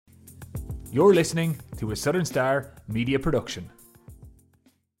You're listening to a Southern Star media production.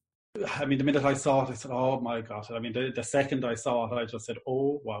 I mean, the minute I saw it, I said, oh my God. I mean, the second I saw it, I just said,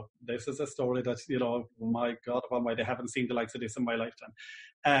 oh, wow, this is a story that, my God, I haven't seen the likes of this in my lifetime.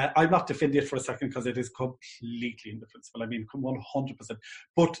 I'm not defending it for a second because it is completely indefensible. I mean, 100%.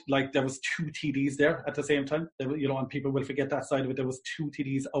 But there was 2 TDs there at the same time. There were, and people will forget that side of it. There was 2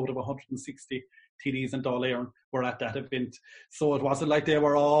 TDs out of 160 TDs in Daly were at that event. So it wasn't like they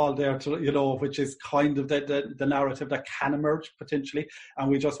were all there to, which is kind of the narrative that can emerge potentially.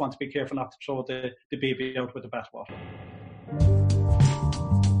 And we just want to be careful not to throw the baby out with the bathwater.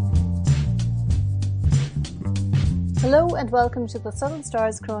 Hello and welcome to the Southern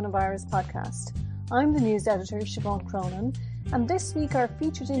Star's Coronavirus podcast. I'm the news editor, Siobhan Cronin, and this week our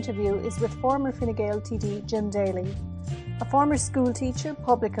featured interview is with former Fine Gael TD Jim Daly. A former school teacher,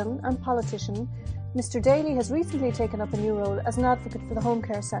 publican and politician, Mr Daly has recently taken up a new role as an advocate for the home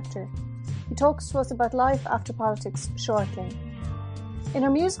care sector. He talks to us about life after politics shortly. In our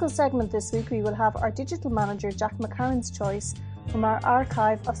musical segment this week, we will have our digital manager Jack McCarran's choice from our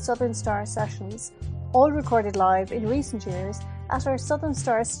archive of Southern Star sessions, all recorded live in recent years at our Southern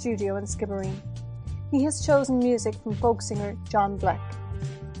Star studio in Skibbereen. He has chosen music from folk singer John Blek.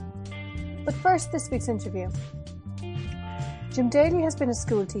 But first, this week's interview. Jim Daly has been a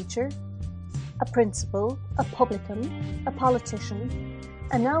school teacher, a principal, a publican, a politician,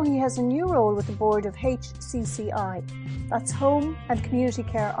 and now he has a new role with the board of HCCI, that's Home and Community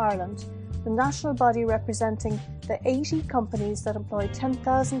Care Ireland, the national body representing the 80 companies that employ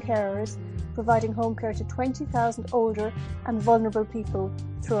 10,000 carers, providing home care to 20,000 older and vulnerable people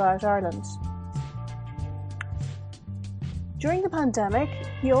throughout Ireland. During the pandemic,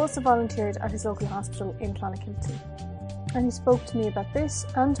 he also volunteered at his local hospital in Clonakilty, and he spoke to me about this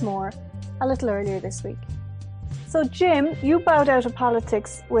and more a little earlier this week. So Jim, you bowed out of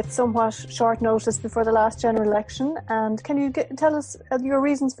politics with somewhat short notice before the last general election, and can you tell us your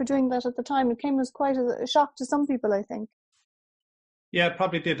reasons for doing that at the time? It came as quite a shock to some people, I think. Yeah, it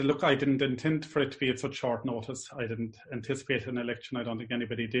probably did. Look, I didn't intend for it to be at such short notice. I didn't anticipate an election. I don't think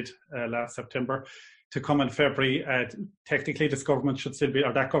anybody did last September. To come in February, technically that government should still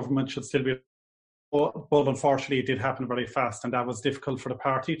be. But unfortunately, it did happen very fast, and that was difficult for the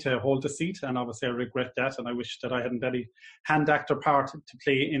party to hold the seat. And obviously, I regret that, and I wish that I hadn't any hand act or part to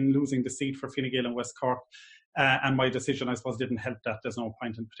play in losing the seat for Fine Gael and West Cork. And my decision, I suppose, didn't help that. There's no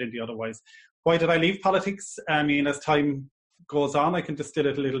point in pretending otherwise. Why did I leave politics? I mean, as time goes on, I can distill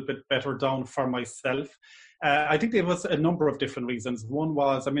it a little bit better down for myself. I think there was a number of different reasons. One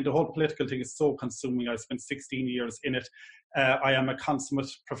was, I mean, the whole political thing is so consuming. I spent 16 years in it. I am a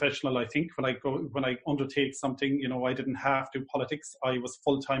consummate professional, I think. When I undertake something, I didn't have to do politics. I was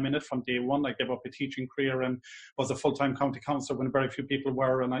full-time in it from day one. I gave up a teaching career and was a full-time county councillor when very few people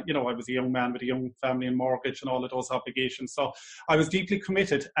were. And I was a young man with a young family and mortgage and all of those obligations. So I was deeply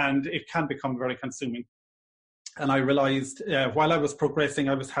committed, and it can become very consuming. And I realised while I was progressing,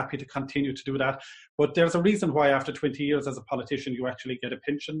 I was happy to continue to do that. But there's a reason why after 20 years as a politician, you actually get a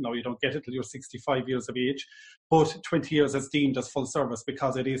pension. Now, you don't get it till you're 65 years of age, but 20 years is deemed as full service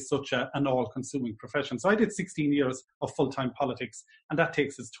because it is such an all-consuming profession. So I did 16 years of full-time politics, and that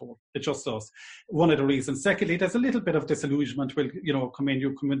takes its toll. It just does. One of the reasons. Secondly, there's a little bit of disillusionment. You come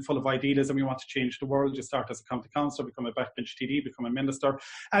in full of idealism, you want to change the world. You start as a county councillor, become a backbench TD, become a minister,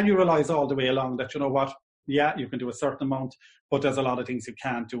 and you realise all the way along that, yeah, you can do a certain amount, but there's a lot of things you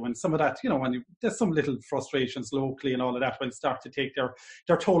can't do. And some of that, there's some little frustrations locally and all of that will start to take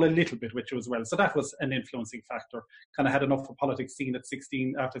their toll a little bit with you as well. So that was an influencing factor. Kind of had enough of politics scene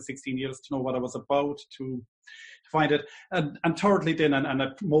after 16 years to know what I was about, to find it. And thirdly then, and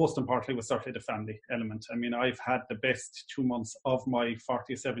most importantly, was certainly the family element. I mean, I've had the best 2 months of my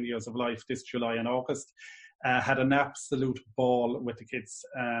 47 years of life this July and August. Had an absolute ball with the kids.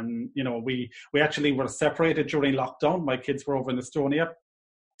 We actually were separated during lockdown. My kids were over in Estonia.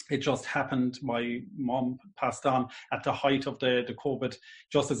 It just happened. My mom passed on at the height of the COVID,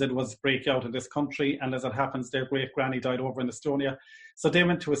 just as it was breaking out in this country. And as it happens, their great granny died over in Estonia. So they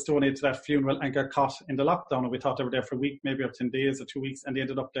went to Estonia to that funeral and got caught in the lockdown. And we thought they were there for a week, maybe or 10 days or 2 weeks. And they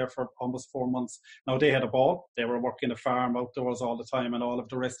ended up there for almost 4 months. Now, they had a ball. They were working a farm outdoors all the time and all of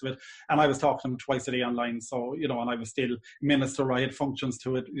the rest of it. And I was talking to them twice a day online. So, and I was still minister. I had functions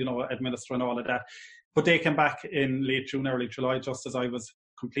to it, administer and all of that. But they came back in late June, early July, just as I was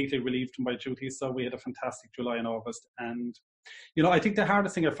completely relieved from my duties. So we had a fantastic July and August. And, I think the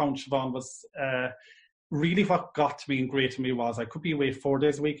hardest thing I found, Siobhan, was really what got to me and great to me was I could be away 4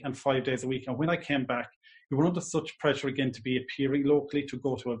 days a week and 5 days a week. And when I came back, we were under such pressure again to be appearing locally, to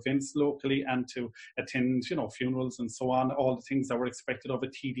go to events locally, and to attend, funerals and so on, all the things that were expected of a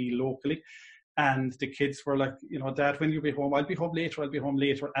TD locally. And the kids were like, Dad, when you be home, I'll be home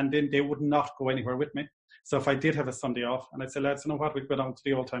later. And then they would not go anywhere with me. So if I did have a Sunday off, and I'd say, lads, you know what, we'd go down to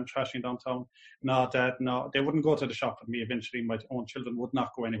the old time trashing downtown. No, Dad, no. They wouldn't go to the shop with me eventually. My own children would not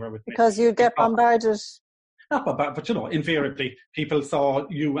go anywhere with me. Because you'd get bombarded. Not bombarded, but invariably, people saw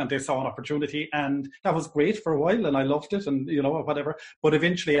you and they saw an opportunity. And that was great for a while, and I loved it, and, whatever. But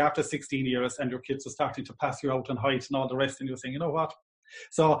eventually, after 16 years, and your kids are starting to pass you out in height and all the rest, and you're saying, you know what?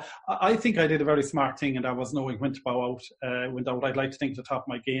 So I think I did a very smart thing, and I was knowing when to bow out. Went out, I'd like to think, at the top of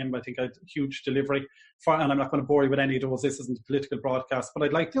my game. I think I had huge delivery. And I'm not going to bore you with any of those. This isn't a political broadcast, but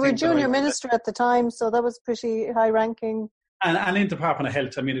I'd like to You were junior minister at the time, so that was pretty high ranking. And in Department of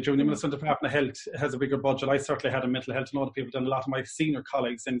Health, I mean, a junior minister in Department of Health has a bigger budget. I certainly had a mental health, and other people done. A lot of my senior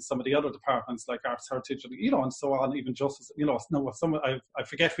colleagues in some of the other departments, like Arts, Heritage, and so on, even Justice, I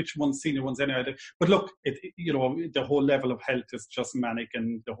forget which ones, senior ones anyway. But look, the whole level of health is just manic,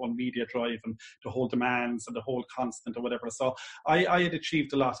 and the whole media drive and the whole demands and the whole constant or whatever. So I had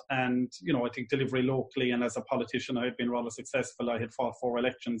achieved a lot, and, I think delivery locally, and as a politician, I had been rather successful. I had fought 4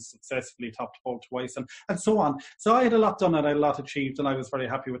 elections successfully, topped the poll twice, and so on. So I had a lot done, and I had a lot achieved, and I was very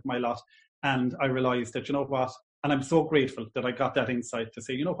happy with my lot. And I realised that, and I'm so grateful that I got that insight to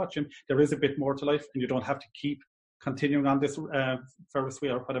say, you know what, Jim, there is a bit more to life, and you don't have to keep continuing on this Ferris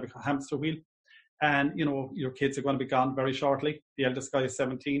wheel or whatever, hamster wheel. And, your kids are going to be gone very shortly. The eldest guy is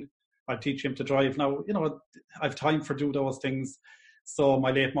 17. I teach him to drive now. I've time for do those things. So my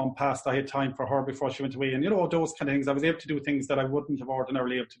late mum passed. I had time for her before she went away. And, those kind of things. I was able to do things that I wouldn't have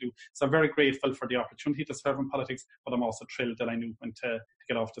ordinarily able to do. So I'm very grateful for the opportunity to serve in politics, but I'm also thrilled that I knew when to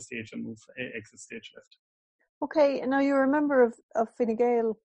get off the stage and exit stage left. Okay, now you're a member of Fine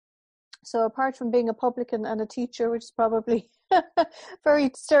Gael. So apart from being a publican and a teacher, which is probably very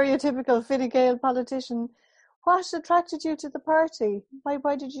stereotypical Fine Gael politician, what attracted you to the party?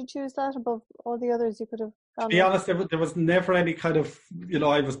 Why did you choose that above all the others you could have gone To be honest, there was never any kind of,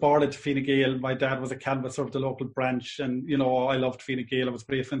 I was born into Fine Gael. My dad was a canvasser of the local branch, and, I loved Fine Gael. I was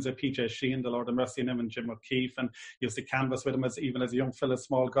great friends with PJ Sheehan, the Lord of Mercy in him, and Jim O'Keefe, and used to canvass with him even as a young fella,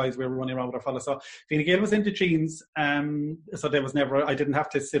 small guys, we were running around with our fellas. So Fine Gael was into genes. So there was never, I didn't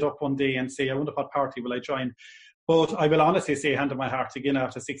have to sit up one day and say, I wonder what party will I join. But I will honestly say, hand on my heart, again,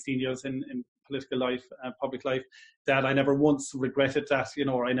 after 16 years in political life, public life, that I never once regretted that,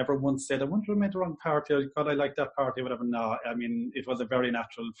 or I never once said, I wonder if I made the wrong party, or God, I like that party, or whatever. No, I mean, it was a very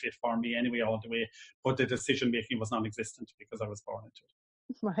natural fit for me anyway, all the way. But the decision-making was non-existent because I was born into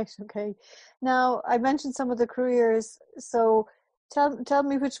it. Right, okay. Now, I mentioned some of the careers. So tell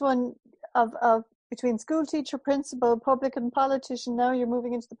me which one of between school teacher, principal, publican, politician, now you're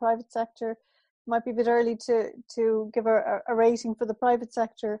moving into the private sector. Might be a bit early to give a rating for the private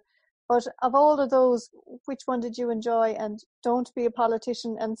sector, but of all of those, which one did you enjoy? And don't be a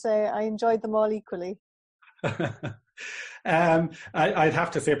politician and say I enjoyed them all equally. I'd have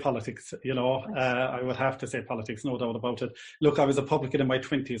to say politics, I would have to say politics, no doubt about it. Look, I was a publican in my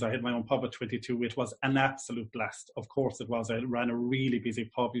 20s. I had my own pub at 22. It was an absolute blast. Of course it was. I ran a really busy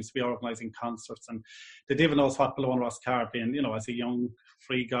pub, used to be organising concerts, and the devil knows what below on Rosscarbery, and, as a young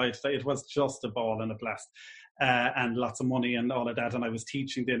free guy, it was just a ball and a blast. And lots of money and all of that. And I was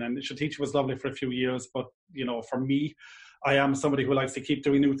teaching then, and teaching was lovely for a few years, but, for me, I am somebody who likes to keep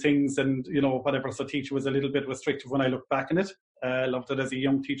doing new things and, whatever. So teacher was a little bit restrictive when I look back on it. Loved it as a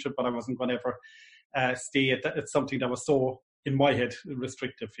young teacher, but I wasn't going to ever stay at something that was so, in my head,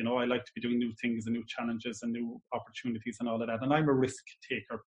 restrictive. I like to be doing new things and new challenges and new opportunities and all of that. And I'm a risk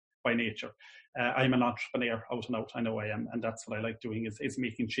taker by nature. I'm an entrepreneur out and out. I know I am. And that's what I like doing is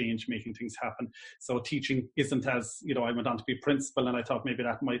making change, making things happen. So teaching isn't as, I went on to be principal, and I thought maybe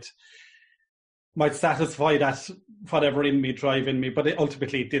that might satisfy that whatever in me, drive in me, but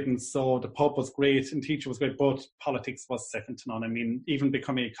ultimately it didn't. So the pub was great and teacher was great, but politics was second to none. I mean, even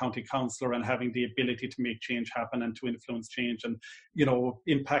becoming a county councillor and having the ability to make change happen and to influence change and,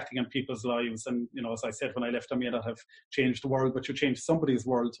 impacting on people's lives. And, as I said, when I left, I may not have changed the world, but you changed somebody's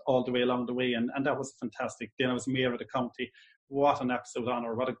world all the way along the way. And that was fantastic. Then I was mayor of the county. What an absolute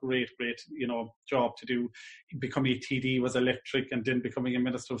honour. What a great, job to do. Becoming a TD was electric, and then becoming a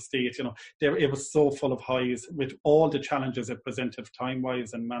Minister of State, it was so full of highs with all the challenges it presented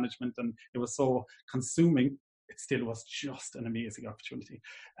time-wise and management, and it was so consuming. It still was just an amazing opportunity.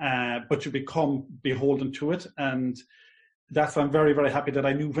 But you become beholden to it, and that's why I'm very, very happy that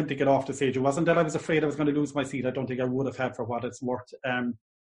I knew when to get off the stage. It wasn't that I was afraid I was going to lose my seat. I don't think I would have had for what it's worth.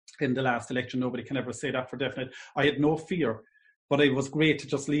 In the last election, nobody can ever say that for definite. I had no fear But it was great to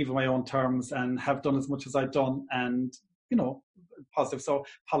just leave on my own terms and have done as much as I'd done, and positive. So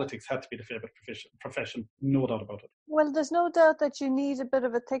politics had to be the favourite profession, no doubt about it. Well, there's no doubt that you need a bit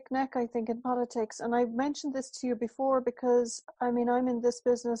of a thick neck, I think, in politics. And I've mentioned this to you before because, I mean, I'm in this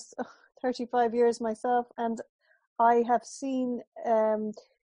business 35 years myself, and I have seen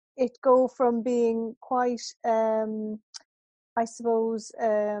it go from being quite, I suppose,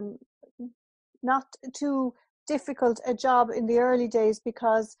 not too difficult a job in the early days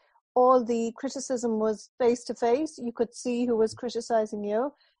because all the criticism was face to face. You could see who was criticizing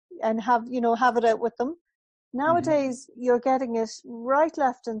you and have it out with them. Nowadays, you're getting it right,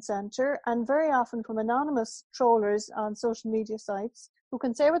 left and center, and very often from anonymous trollers on social media sites who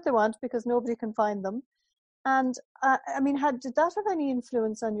can say what they want because nobody can find them. And I mean, did that have any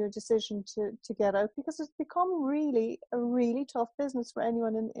influence on your decision to get out? Because it's become really a really tough business for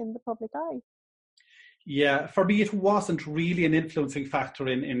anyone in the public eye. Yeah, for me, it wasn't really an influencing factor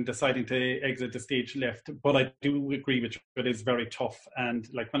in deciding to exit the stage left. But I do agree with you, it is very tough. And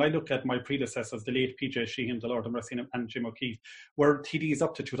like when I look at my predecessors, the late PJ Sheehan, the Lord of Mercy, and Jim O'Keefe, were TDs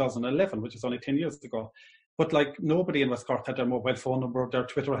up to 2011, which is only 10 years ago. But like nobody in West Cork had their mobile phone number, their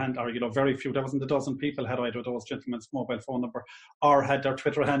Twitter handle, or very few. There wasn't a dozen people had either of those gentlemen's mobile phone number, or had their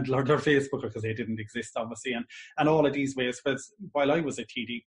Twitter handle or their Facebook, because they didn't exist, obviously. And all of these ways, while I was a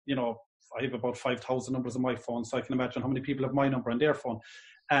TD, I have about 5,000 numbers on my phone, so I can imagine how many people have my number on their phone.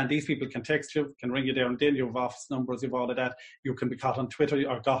 And these people can text you, can ring you there and then. You have office numbers, you have all of that. You can be caught on Twitter, you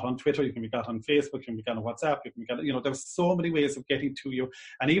can be got on Facebook, you can be got on WhatsApp, you can be got, there's so many ways of getting to you.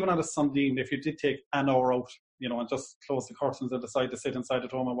 And even on a Sunday evening, if you did take an hour out, and just close the curtains and decide to sit inside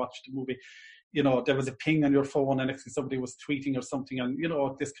at home and watch the movie, there was a ping on your phone and actually somebody was tweeting or something, and,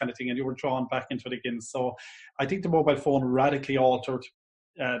 this kind of thing, and you were drawn back into it again. So I think the mobile phone radically altered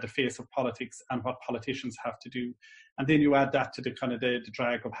the face of politics and what politicians have to do. And then you add that to the kind of the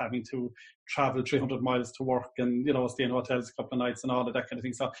drag of having to travel 300 miles to work and, stay in hotels a couple of nights and all of that kind of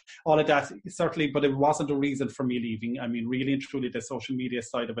thing. So all of that, certainly, but it wasn't a reason for me leaving. I mean, really and truly, the social media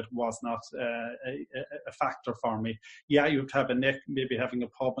side of it was not a factor for me. Yeah, you have to have a neck, maybe having a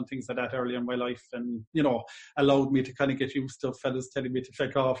pub and things like that earlier in my life, and, allowed me to kind of get used to fellas telling me to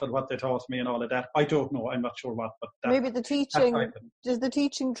fuck off and what they taught me and all of that. I don't know. I'm not sure what. But maybe the teaching, does the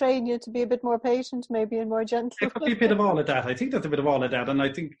teaching train you to be a bit more patient, maybe, and more gentle? It could be a bit of all of that. I think there's a bit of all of that. And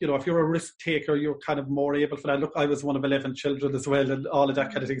I think, if you're a risk taker, you're kind of more able for that. Look, I was one of 11 children as well, and all of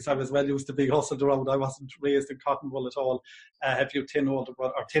that kind of thing. So I was well used to being hustled around. I wasn't raised in cotton wool at all. Have you 10 older,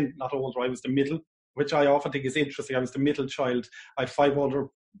 or 10, not older, I was the middle, which I often think is interesting. I was the middle child. I had five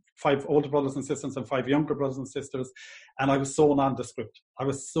older brothers and sisters and 5 younger brothers and sisters, and I was so nondescript. I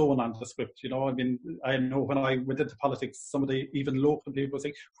mean, I know when I went into politics, some of the even local people would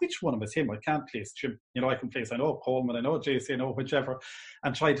say, which one of us him? I can't place Jim. I can place, I know Coleman, I know JC, I know whichever,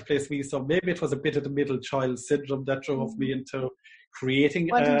 and try to place me. So maybe it was a bit of the middle child syndrome that drove me into creating.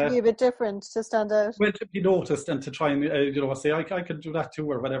 Wanting to be a bit different, to stand out. Well, to be noticed and to try and, say, I could do that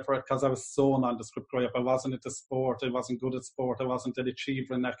too or whatever, because I was so nondescript growing up. I wasn't into sport. I wasn't good at sport. I wasn't an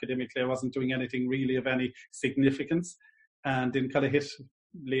achiever academically. I wasn't doing anything really of any significance. And then kind of hit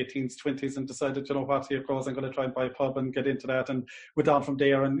late teens, 20s and decided, what, here goes, I'm going to try and buy a pub and get into that, and went on from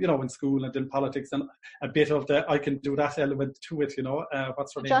there, and, in school and in politics, and a bit of the, I can do that element to it,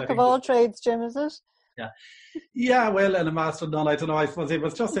 what's her name? Jack of all trades, Jim, is it? Yeah, well, and a master of none, I don't know. I suppose it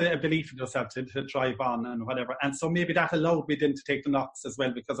was just a belief in yourself to drive on and whatever. And so maybe that allowed me then to take the knocks as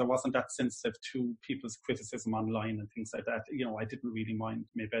well, because I wasn't that sensitive to people's criticism online and things like that. I didn't really mind.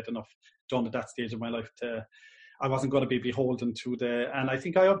 Maybe I'd enough done at that stage of my life I wasn't going to be beholden to and I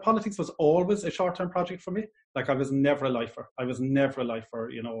think politics was always a short-term project for me. Like, I was never a lifer. I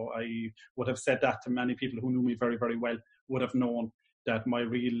would have said that to many people who knew me very, very well, would have known that my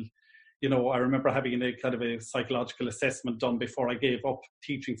real, I remember having a kind of a psychological assessment done before I gave up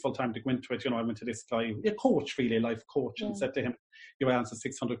teaching full-time to go into it. I went to this guy, a coach, really, a life coach, and said to him, you answer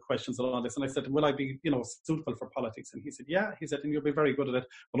 600 questions and all this. And I said, will I be, suitable for politics? And he said, yeah. He said, and you'll be very good at it,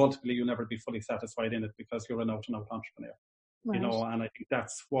 but ultimately you'll never be fully satisfied in it because you're an out-and-out entrepreneur. Right. And I think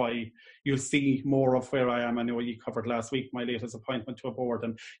that's why you'll see more of where I am. I know you covered last week my latest appointment to a board,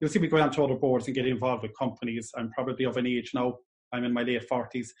 and you'll see me go on to other boards and get involved with companies. I'm probably of an age now, I'm in my late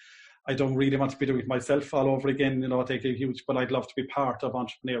 40s. I don't really want to be doing it myself all over again, take a huge, but I'd love to be part of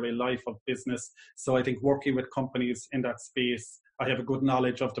entrepreneurial life, of business. So I think working with companies in that space, I have a good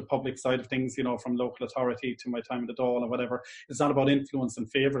knowledge of the public side of things, from local authority to my time in the Dáil and whatever. It's not about influence and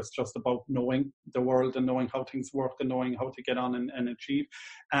favour, it's just about knowing the world and knowing how things work and knowing how to get on and achieve.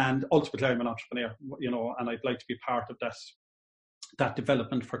 And ultimately, I'm an entrepreneur, and I'd like to be part of that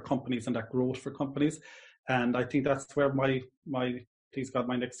development for companies and that growth for companies. And I think that's where my please God,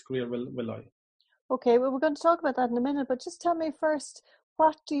 my next career will lie. Okay, well, we're going to talk about that in a minute, but just tell me first,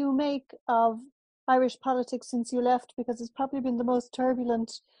 what do you make of Irish politics since you left? Because it's probably been the most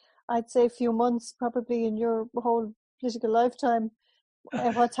turbulent, I'd say, few months probably in your whole political lifetime.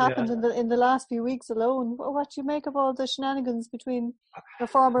 What's happened in the last few weeks alone? What do you make of all the shenanigans between your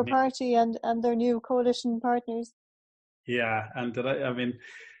former party and their new coalition partners? Yeah, and I mean,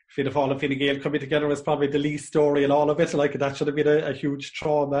 Fianna Fáil and Fine Gael coming together was probably the least story in all of it. Like, that should have been a huge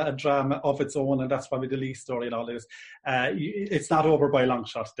trauma and drama of its own, and that's probably the least story in all of this. It's not over by a long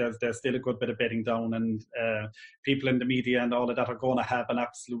shot. There's still a good bit of bedding down, and people in the media and all of that are going to have an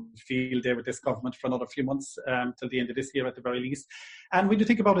absolute field day with this government for another few months, till the end of this year at the very least. And when you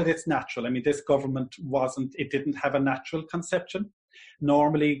think about it, it's natural. I mean, this government didn't have a natural conception.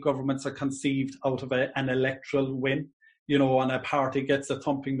 Normally, governments are conceived out of an electoral win. And a party gets a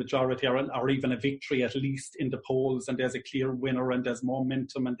thumping majority or even a victory at least in the polls, and there's a clear winner and there's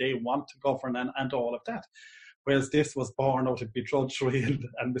momentum and they want to govern and all of that. Whereas this was born out of begrudgery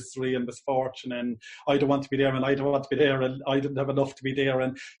and misery and misfortune, and I don't want to be there and I don't want to be there and I didn't have enough to be there.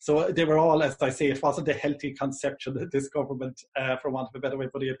 And so they were all, as I say, it wasn't a healthy conception that this government, for want of a better way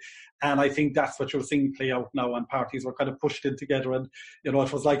of putting it. And I think that's what you're seeing play out now, and parties were kind of pushed in together, and it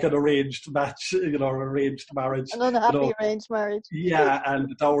was like an arranged match, arranged marriage. An unhappy arranged marriage. Yeah, and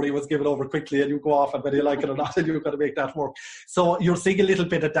the dowry was given over quickly and you go off, and whether you like it or not, and you've got to make that work. So you're seeing a little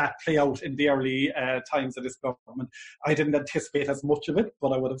bit of that play out in the early times of this government. I didn't anticipate as much of it, but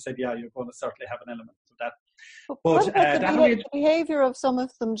I would have said, yeah, you're going to certainly have an element of that. But what about the behaviour of some of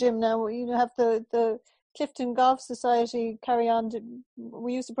them, Jim? Now, you have the Clifton Golf Society carry on. Were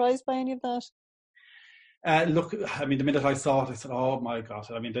you surprised by any of that? Look, I mean, the minute I saw it, I said, oh my God.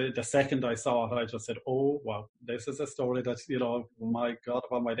 I mean, the second I saw it, I just said, oh, wow, this is a story that, my God,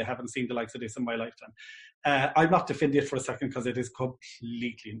 I haven't seen the likes of this in my lifetime. I'm not defending it for a second because it is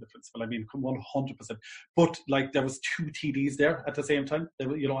completely indefensible. I mean, 100%. But there was 2 TDs there at the same time.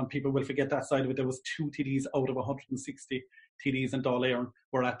 And people will forget that side of it. There was 2 TDs out of 160 TDs in Dáil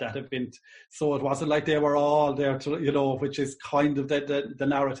were at that event. So it wasn't like they were all there to, which is kind of the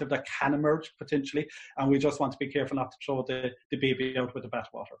narrative that can emerge potentially. And we just want to be careful not to throw the baby out with the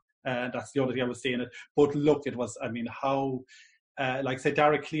bathwater. That's the only thing I was saying. But look, it was, I mean, how... say,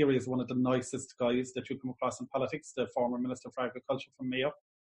 Derek Cleary is one of the nicest guys that you come across in politics, the former Minister for Agriculture from Mayo.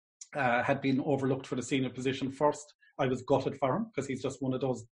 Had been overlooked for the senior position first. I was gutted for him because he's just one of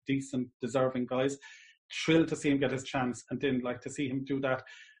those decent, deserving guys. Thrilled to see him get his chance, and didn't like to see him do that.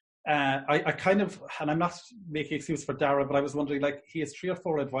 I kind of, and I'm not making excuse for Dara, but I was wondering, he has 3 or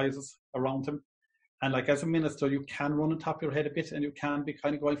 4 advisors around him. And as a minister, you can run on top of your head a bit, and you can be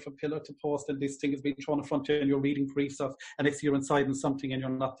kind of going from pillar to post, and this thing is being thrown in front of you, and you're reading briefs of, and it's you're inside in something and you're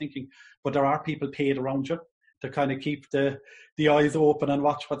not thinking. But there are people paid around you to kind of keep the eyes open and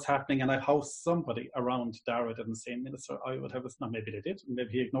watch what's happening. And I house somebody around Dara didn't say, Minister, I would have, maybe they did,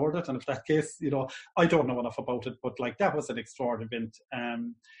 maybe he ignored it. And if that case, I don't know enough about it, but that was an extraordinary event.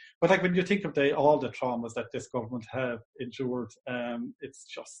 But when you think of all the traumas that this government have endured,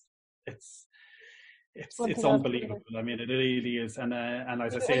 it's unbelievable. I mean, it really is. And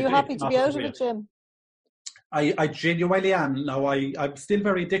as I say, are you happy to be out of it, Jim? I genuinely am. Now, I'm still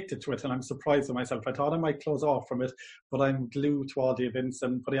very addicted to it, and I'm surprised with myself. I thought I might close off from it, but I'm glued to all the events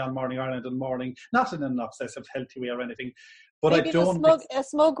and putting on Morning Ireland in the morning, not in an obsessive, healthy way or anything. But maybe I don't... a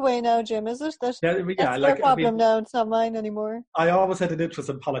smug way now, Jim, is it? That's their problem now. It's not mine anymore. I always had an interest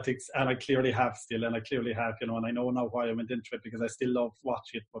in politics, and I clearly have still, and I clearly have, and I know now why I went into it, because I still love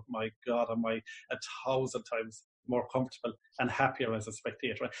watching it, but my God, am I 1,000 times more comfortable and happier as a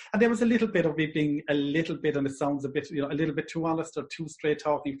spectator. And there was a little bit of me being a little bit, and it sounds a bit, a little bit too honest or too straight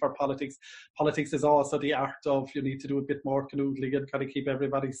talking for politics. Politics is also the art of, you need to do a bit more canoodling and kind of keep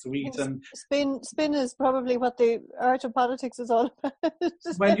everybody sweet. And spin is probably what the art of politics is all about.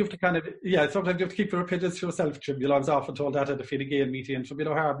 Well, you have to kind of, sometimes you have to keep your opinions to yourself, Jim. I was often told that at the Fine Gael meeting, and from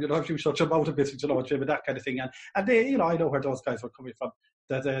harm, if you shut your mouth a bit, Jim, and that kind of thing. And they, I know where those guys were coming from.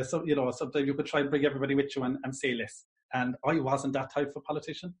 That sometimes you could try and bring everybody with you and say less. And I wasn't that type of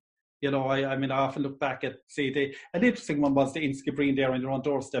politician. I often look back at, say, an interesting one was the Inskibreen there on your own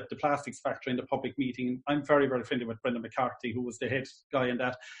doorstep, the plastics factory in the public meeting. I'm very, very friendly with Brendan McCarthy, who was the head guy in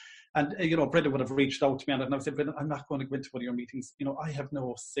that. And, Brendan would have reached out to me on it, and I said, Brendan, I'm not going to go into one of your meetings. I have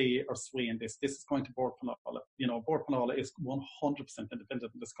no say or sway in this. This is going to Bord Pleanála. Bord Pleanála is 100%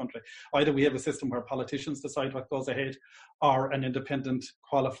 independent in this country. Either we have a system where politicians decide what goes ahead, or an independent,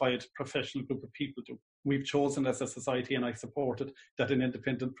 qualified, professional group of people do. We've chosen as a society, and I support it, that an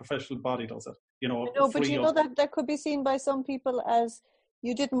independent professional body does it. But that could be seen by some people as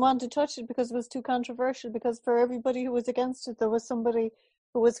you didn't want to touch it because it was too controversial, because for everybody who was against it, there was somebody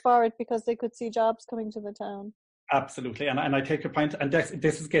who was for it because they could see jobs coming to the town. Absolutely, and I take your point, and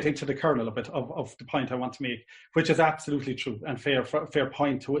this is getting to the kernel of it, of the point I want to make, which is absolutely true and fair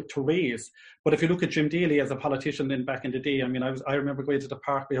point to raise. But if you look at Jim Daly as a politician then back in the day, I mean, I remember going to the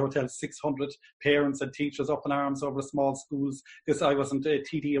Parkway Hotel, 600 parents and teachers up in arms over small schools. Because I wasn't a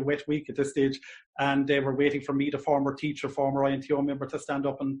TD a wet week at this stage, and they were waiting for me, the former teacher, former INTO member, to stand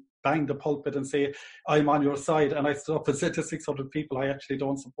up and bang the pulpit and say, I'm on your side. And I stood up and said to 600 people, I actually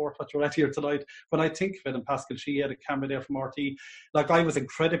don't support what you're at here tonight. When I think of it, and Pascal Sheehy had a camera there from RT, like, I was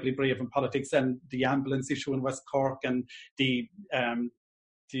incredibly brave in politics, and the ambulance issue in West Cork, and the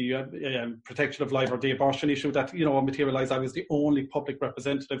protection of life, or the abortion issue that, materialised. I was the only public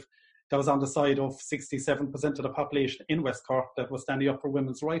representative that was on the side of 67% of the population in West Cork that was standing up for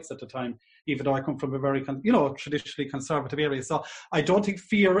women's rights at the time, even though I come from a very, traditionally conservative area. So I don't think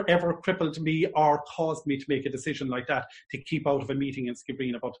fear ever crippled me or caused me to make a decision like that to keep out of a meeting in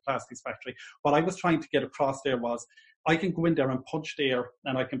Skibbereen about the plastics factory. What I was trying to get across there was, I can go in there and punch the air,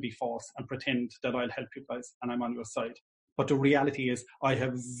 and I can be false and pretend that I'll help you guys and I'm on your side. But the reality is I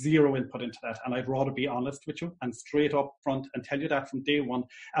have zero input into that, and I'd rather be honest with you and straight up front and tell you that from day one.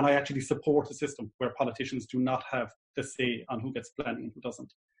 And I actually support a system where politicians do not have the say on who gets planning and who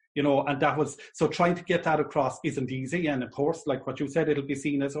doesn't. And that was, so trying to get that across isn't easy. And of course, like what you said, it'll be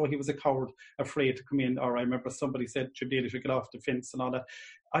seen as, oh, he was a coward, afraid to come in. Or I remember somebody said, Jim Daly should get off the fence and all that.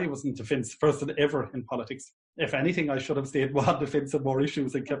 I wasn't the fence person ever in politics. If anything, I should have stayed on the fence on more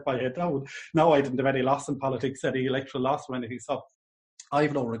issues and kept my head down. Now I didn't have any loss in politics, any electoral loss or anything. So I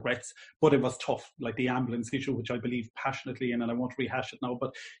have no regrets, but it was tough, like the ambulance issue, which I believe passionately in, and I won't rehash it now.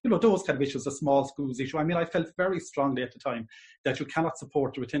 But, those kind of issues, the small schools issue. I mean, I felt very strongly at the time that you cannot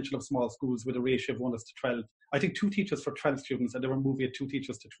support the retention of small schools with a ratio of 1:12. I think 2 teachers for 12 students, and they were moving at 2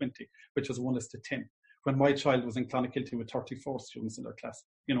 teachers to 20, which was 1:10. When my child was in Clonakilty with 34 students in their class,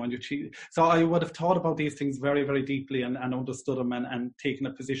 and you cheat. So I would have thought about these things very, very deeply and understood them and taken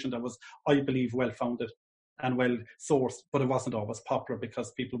a position that was, I believe, well-founded and well sourced, but it wasn't always popular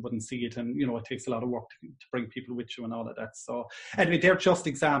because people wouldn't see it, and it takes a lot of work to bring people with you and all of that. So anyway, they're just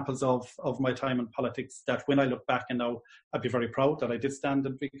examples of my time in politics that when I look back, and now I'd be very proud that I did stand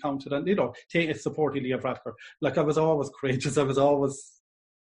and be counted and take support Ilya Varadkar. Like, I was always courageous, I was always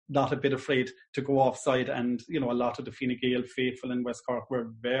not a bit afraid to go offside, and a lot of the Fine Gael faithful in West Cork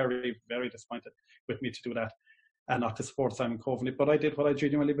were very, very disappointed with me to do that and not to support Simon Coveney. But I did what I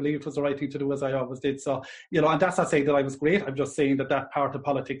genuinely believed was the right thing to do, as I always did. So, and that's not saying that I was great. I'm just saying that part of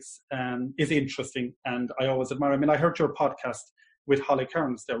politics is interesting, and I always admire. I mean, I heard your podcast with Holly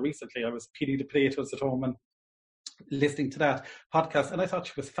Kearns there recently. I was peeling the potatoes at home and listening to that podcast, and I thought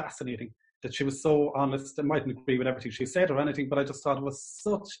she was fascinating, that she was so honest. I mightn't agree with everything she said or anything, but I just thought it was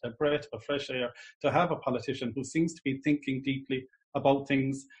such a breath of fresh air to have a politician who seems to be thinking deeply about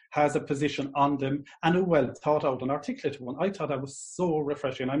things, has a position on them, and who well thought out and articulated one. I thought that was so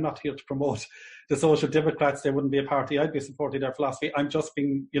refreshing. I'm not here to promote the Social Democrats. They wouldn't be a party I'd be supporting their philosophy. I'm just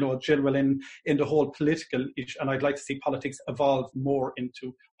being, general in the whole political issue, and I'd like to see politics evolve more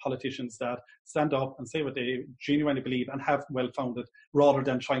into politicians that stand up and say what they genuinely believe and have well-founded, rather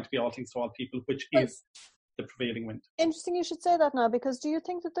than trying to be all things to all people, which is the prevailing wind. Interesting you should say that now, because do you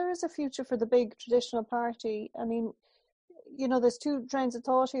think that there is a future for the big traditional party? I mean, there's 2 trains of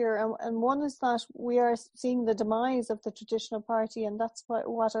thought here, and one is that we are seeing the demise of the traditional party, and that's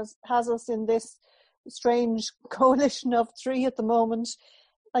what has us in this strange coalition of 3 at the moment.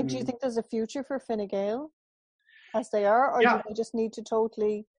 Like, do you think there's a future for Fine Gael as they are, or do they just need to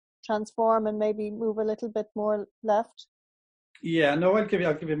totally transform and maybe move a little bit more left? Yeah, no, I'll give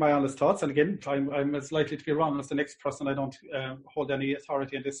you my honest thoughts. And again, I'm as likely to be wrong as the next person. I don't hold any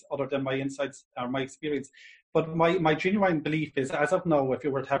authority in this other than my insights or my experience. But my genuine belief is, as of now, if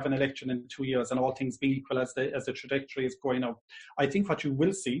you were to have an election in 2 years and all things being equal as the trajectory is going out, I think what you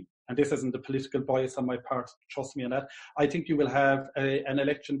will see, and this isn't a political bias on my part, trust me on that, I think you will have an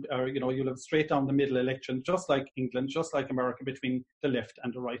election, or you'll have straight down the middle election, just like England, just like America, between the left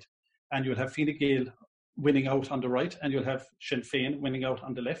and the right. And you'll have Fine Gael winning out on the right, and you'll have Sinn Féin winning out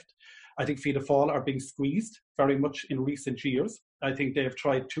on the left. I think Fianna Fáil are being squeezed very much in recent years. I think they've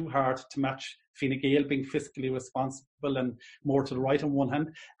tried too hard to match Fine Gael being fiscally responsible and more to the right on one hand,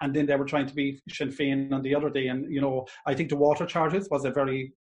 and then they were trying to be Sinn Féin on the other day. And, I think the water charges was a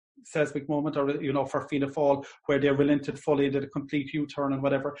very seismic moment, or, for Fianna Fáil, where they relented fully, did a complete U-turn and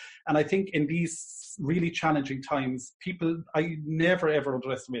whatever. And I think in these really challenging times, I never ever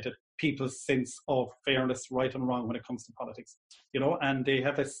underestimated people's sense of fairness, right and wrong when it comes to politics, and they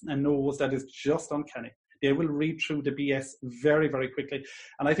have a nose that is just uncanny. They will read through the BS very, very quickly.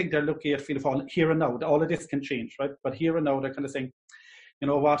 And I think they're looking at Fianna Fáil here and now. All of this can change, right? But here and now, they're kind of saying, you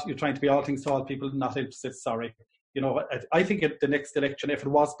know what, you're trying to be all things to all people, not interested, sorry. You know, I think the next election, if it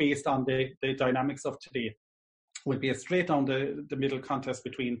was based on the dynamics of today, will be a straight down the middle contest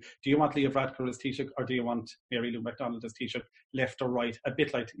between, do you want Leo Varadkar as Taoiseach or do you want Mary Lou McDonald as Taoiseach, left or right, a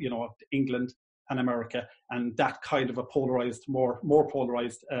bit like, you know, England and America, and that kind of a polarised, more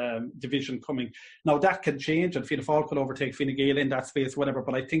polarised division coming. Now that can change, and Fianna Fáil could overtake Fine Gael in that space, whatever,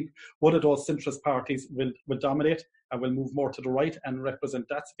 but I think one of those centrist parties will dominate and will move more to the right and represent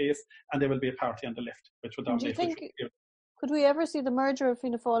that space, and there will be a party on the left which will dominate. Do you think, could we ever see the merger of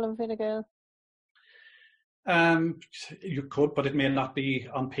Fianna Fáil and Fine Gael? You could, but it may not be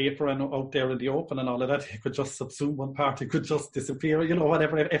on paper and out there in the open and all of that. You could just subsume one party, could just disappear, you know,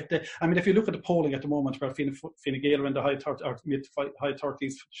 whatever. If you look at the polling at the moment, where Fine Gael are in the high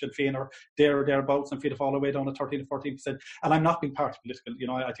 30s, Sinn Féin are thereabouts, and Fianna Fáil away down at 13 to 14%. And I'm not being party political, you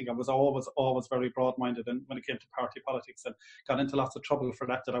know. I think I was always very broad-minded, and when it came to party politics, and got into lots of trouble for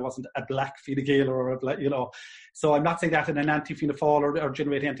that I wasn't a black Fine Gael or a black, you know. So I'm not saying that in an anti-Fianna Fáil or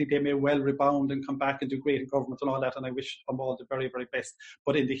generate anything. They may well rebound and come back and do great in government and all that, and I wish them all the very, very best.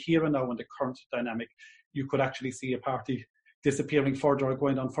 But in the here and now, in the current dynamic, you could actually see a party disappearing further or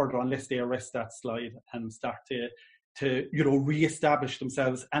going on further unless they arrest that slide and start to you know, re-establish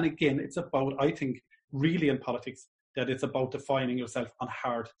themselves. And again, it's about, I think, really in politics, that it's about defining yourself on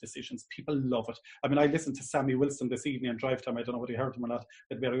hard decisions. People love it. I mean, I listened to Sammy Wilson this evening on Drive Time. I don't know whether you heard him or not,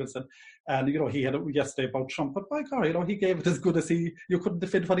 with Mary Wilson. And, you know, he had it yesterday about Trump. But by God, you know, he gave it as good as you couldn't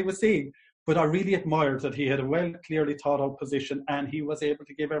defend what he was saying. But I really admired that he had a well, clearly thought out position, and he was able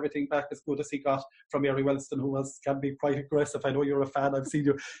to give everything back as good as he got from Mary Wilson, who can be quite aggressive. I know you're a fan. I've seen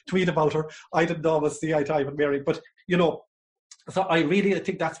you tweet about her. I didn't always see eye to eye with Mary. But, you know, so I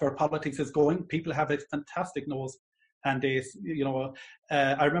think that's where politics is going. People have a fantastic nose. And they, you know,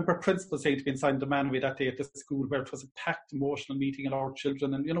 I remember principal saying to me inside the Manway that day at the school, where it was a packed emotional meeting and our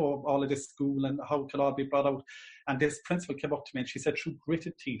children and, you know, all of this school and how it could all be brought out. And this principal came up to me and she said, through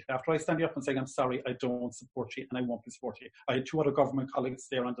gritted teeth, after I stand up and saying, I'm sorry, I don't support you and I won't be supporting you. I had two other government colleagues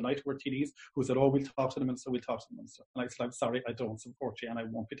there on the night who were TDs who said, oh, we'll talk to the minister, we'll talk to the minister. And I said, I'm sorry, I don't support you and I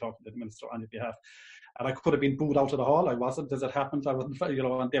won't be talking to the minister on your behalf. And I could have been booed out of the hall. I wasn't, as it happened. I wasn't, you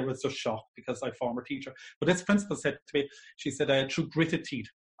know, and they were just shocked because I'm a former teacher. But this principal said to me, she said, through gritted teeth,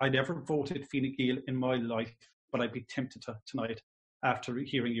 I never voted Fine Gael in my life, but I'd be tempted to tonight after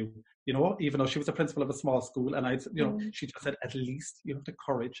hearing you. You know, even though she was a principal of a small school, and she just said, at least you have the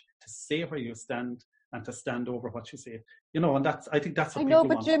courage to say where you stand and to stand over what you say. You know, and I think that's what people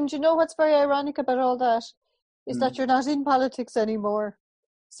want. I know, but Jim, do you know what's very ironic about all that? Is that you're not in politics anymore.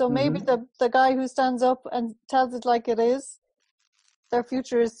 So maybe the guy who stands up and tells it like it is, their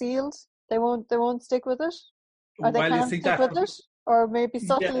future is sealed. They won't stick with it, or they can't stick with it, or maybe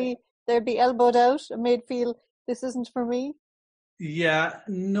subtly they'd be elbowed out and made feel this isn't for me. Yeah,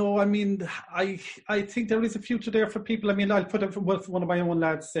 no, I mean, I think there is a future there for people. I mean, I'll put it, one of my own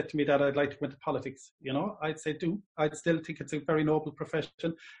lads said to me that I'd like to go into politics. You know, I'd say do. I'd still think it's a very noble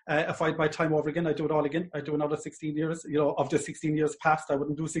profession. If I had my time over again, I'd do it all again. I'd do another 16 years. You know, of the 16 years past, I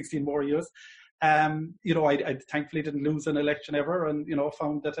wouldn't do 16 more years. You know, I thankfully didn't lose an election ever, and you know,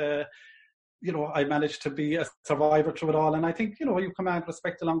 found that. You know, I managed to be a survivor through it all. And I think, you know, you command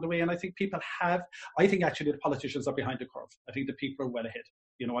respect along the way. And I think people I think actually the politicians are behind the curve. I think the people are well ahead.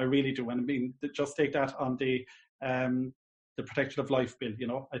 You know, I really do. And I mean, just take that on the Protection of Life bill. You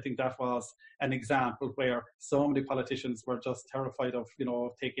know, I think that was an example where so many politicians were just terrified of, you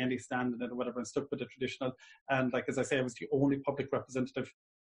know, taking any stand and whatever and stuck with the traditional. And like, as I say, I was the only public representative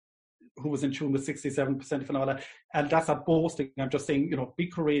who was in tune with 67% and all that. And that's not boasting. I'm just saying, you know, be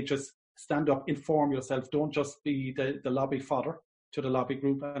courageous. Stand up, inform yourself. Don't just be the lobby fodder to the lobby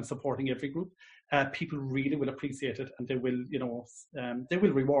group and supporting every group. People really will appreciate it, and they will, you know, they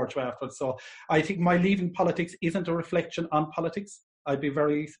will reward you afterwards. So I think my leaving politics isn't a reflection on politics. I'd be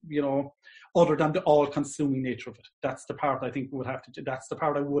very, you know, other than the all-consuming nature of it. That's the part I think we would have to. That's the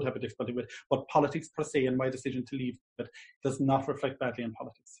part I would have a difficulty with. But politics per se, and my decision to leave it, does not reflect badly on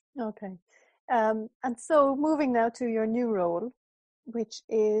politics. Okay, and so moving now to your new role, which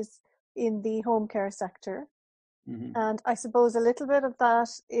is in the home care sector. And I suppose a little bit of that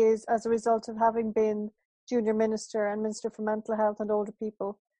is as a result of having been Junior Minister and Minister for Mental Health and Older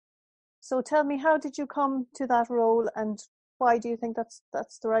People. So tell me, how did you come to that role, and why do you think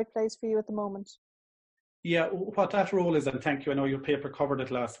that's the right place for you at the moment? Yeah, what that role is, and thank you. I know your paper covered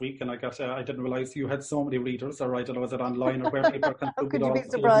it last week, and I didn't realise you had so many readers, or I don't know, was it online or where people are How concluded could you be all the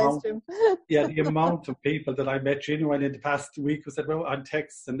surprised, amount. Jim? Yeah, the amount of people that I met genuinely in the past week who said, well, on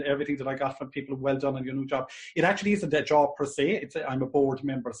texts and everything that I got from people, well done on your new job. It actually isn't a job per se. I'm a board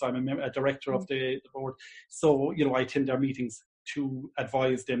member, so I'm a director of the board. So, I attend their meetings to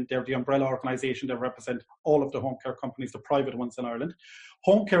advise them. They're the umbrella organisation that represent all of the home care companies, the private ones in Ireland.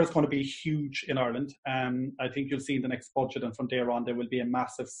 Home care is going to be huge in Ireland. I think you'll see in the next budget, and from there on, there will be a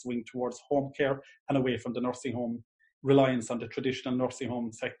massive swing towards home care and away from the nursing home reliance on the traditional nursing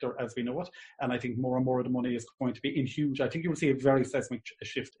home sector as we know it. And I think more and more of the money is going to be in huge. I think you will see a very seismic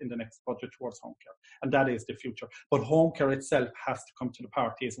shift in the next budget towards home care. And that is the future. But home care itself has to come to the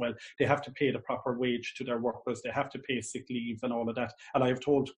party as well. They have to pay the proper wage to their workers. They have to pay sick leave and all of that. And I have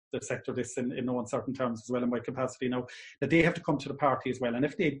told the sector this in no uncertain terms as well in my capacity now, that they have to come to the party as well. And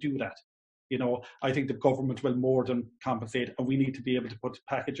if they do that, I think the government will more than compensate, and we need to be able to put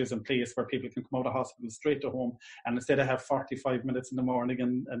packages in place where people can come out of hospital straight to home, and instead of have 45 minutes in the morning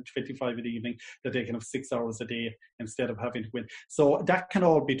and 25 in the evening, that they can have 6 hours a day instead of having to win. So that can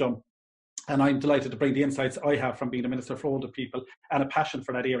all be done. And I'm delighted to bring the insights I have from being a minister for older people and a passion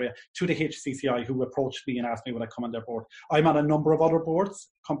for that area to the HCCI, who approached me and asked me would I come on their board. I'm on a number of other boards,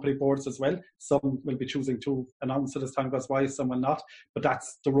 company boards as well. Some will be choosing to announce it as time goes by, some will not. But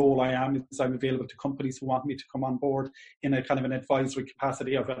that's the role I am. Is I'm available to companies who want me to come on board in a kind of an advisory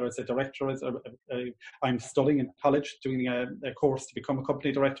capacity, or whether it's a director. I'm studying in college, doing a course to become a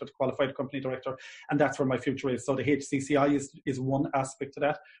company director, to qualified company director. And that's where my future is. So the HCCI is one aspect of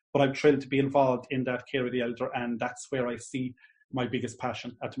that. But I'm thrilled to be involved in that care of the elder, and that's where I see my biggest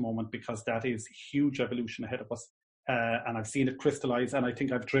passion at the moment, because that is huge evolution ahead of us. And I've seen it crystallise, and I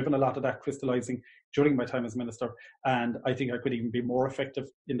think I've driven a lot of that crystallising during my time as minister, and I think I could even be more effective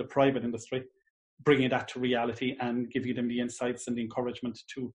in the private industry, bringing that to reality and giving them the insights and the encouragement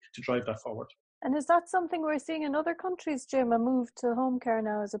to drive that forward. And is that something we're seeing in other countries, Jim, a move to home care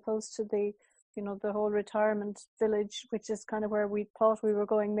now as opposed to the whole retirement village, which is kind of where we thought we were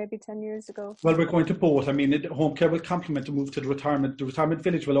going maybe 10 years ago? Well, we're going to both. I mean, home care will complement the move to the retirement. The retirement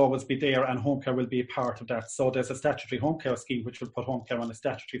village will always be there, and home care will be a part of that. So there's a statutory home care scheme which will put home care on a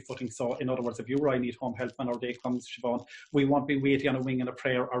statutory footing. So in other words, if you or I need home help when our day comes, Siobhan, we won't be waiting on a wing and a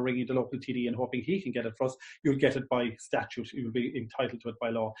prayer or ringing the local TD and hoping he can get it for us. You'll get it by statute. You'll be entitled to it by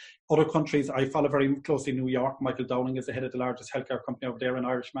law. Other countries, I follow very closely New York. Michael Dowling is the head of the largest healthcare company over there, an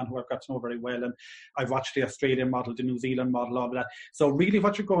Irishman who I've got to know very well. And I've watched the Australian model, the New Zealand model, all of that. So really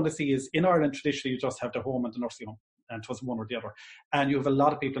what you're going to see is, in Ireland, traditionally, you just have the home and the nursing home, and it was one or the other. And you have a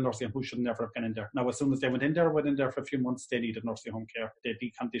lot of people in nursing home who should never have gone in there. Now, as soon as they went in there for a few months, they needed nursing home care. They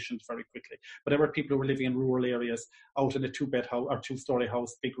deconditioned very quickly. But there were people who were living in rural areas, out in a two-bed house or two-story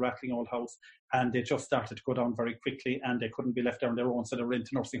house, big rattling old house, and they just started to go down very quickly, and they couldn't be left there on their own, so they were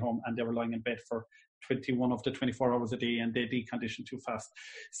into nursing home, and they were lying in bed for 21 of the 24 hours a day, and they deconditioned too fast.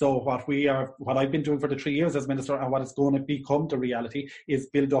 So what I've been doing for the 3 years as minister, and what is going to become the reality, is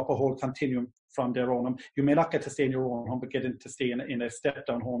build up a whole continuum from their own home. You may not get to stay in your own home, but get in to stay in a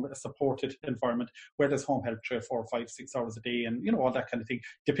step-down home, a supported environment where there's home help 3, 4, 5, 6 hours a day, and all that kind of thing,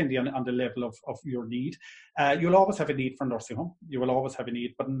 depending on the level of your need. You'll always have a need for nursing home. You will always have a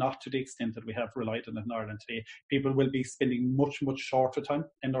need, but not to the extent that we have relied on it in Ireland today. People will be spending much, much shorter time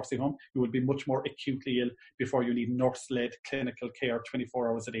in nursing home. You will be much more acutely ill before you need nurse-led clinical care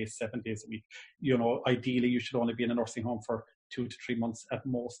 24 hours a day, 7 days a week. Ideally, you should only be in a nursing home for 2 to 3 months at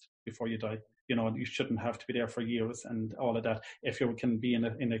most before you die. You shouldn't have to be there for years and all of that if you can be in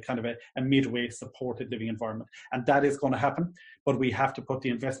a kind of a midway supported living environment. And that is going to happen, but we have to put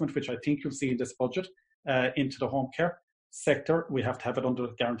the investment, which I think you'll see in this budget, into the home care sector. We have to have it under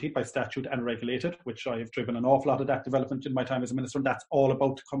guaranteed by statute and regulated, which I have driven an awful lot of that development in my time as a minister, and that's all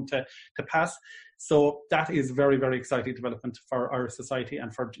about to come to pass. So that is very, very exciting development for our society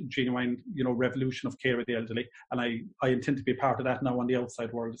and for genuine, revolution of care of the elderly. And I intend to be part of that now on the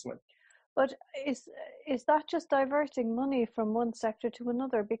outside world as well. But is that just diverting money from one sector to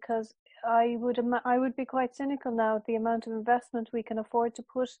another? Because I would be quite cynical now at the amount of investment we can afford to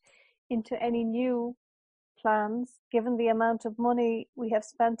put into any new plans, given the amount of money we have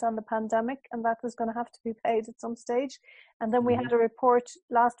spent on the pandemic, and that was going to have to be paid at some stage. And then we had a report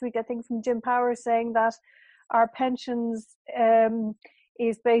last week, I think, from Jim Power saying that our pensions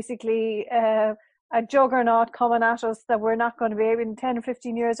is basically a juggernaut coming at us, that we're not going to be able in 10 or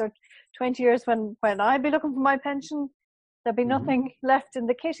 15 years or 20 years when I'll be looking for my pension, there'll be nothing left in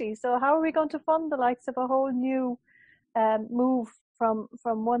the kitty. So how are we going to fund the likes of a whole new move from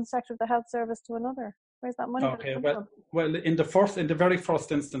one sector of the health service to another? Where's that money? Okay, well, in the very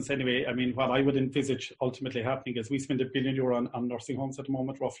first instance, anyway, I mean, what I would envisage ultimately happening is we spend €1 billion on nursing homes at the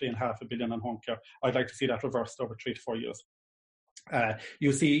moment, roughly, and €500 million on home care. I'd like to see that reversed over 3 to 4 years.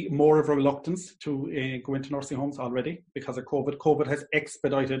 You see more of a reluctance to go into nursing homes already because of COVID. COVID has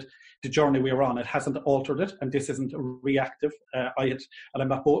expedited the journey we were on. It hasn't altered it, and this isn't reactive. And I'm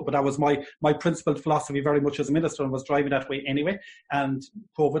not, but that was my principled philosophy very much as a minister, and was driving that way anyway. And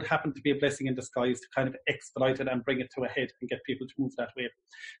COVID happened to be a blessing in disguise to kind of expedite it and bring it to a head and get people to move that way.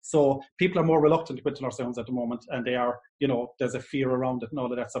 So people are more reluctant to go into nursing homes at the moment, and they are, there's a fear around it and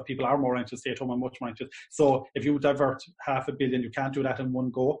all of that. So people are more anxious to stay at home and much more anxious. So if you divert $500 million, you can't do that in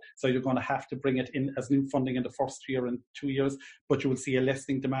one go. So you're going to have to bring it in as new funding in the first year and 2 years, but you will see a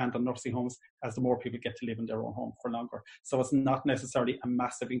lessening demand on nursing homes as the more people get to live in their own home for longer. So it's not necessarily a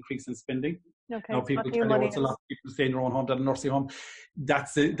massive increase in spending. Okay. Now people tell you it's a lot of people stay in their own home than a nursing home.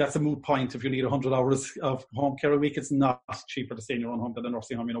 That's a moot point. If you need 100 hours of home care a week, it's not cheaper to stay in your own home than a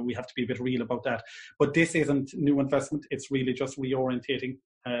nursing home. We have to be a bit real about that. But this isn't new investment. It's really just reorientating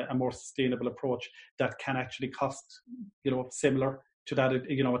a more sustainable approach that can actually cost, similar to that,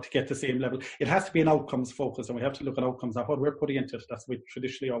 to get the same level. It has to be an outcomes focus, and we have to look at outcomes, not what we're putting into it. That's what we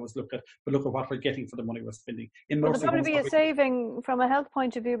traditionally always look at, but look at what we're getting for the money we're spending. Well, there'd probably be a saving from a health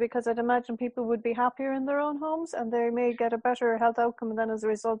point of view, because I'd imagine people would be happier in their own homes and they may get a better health outcome then as a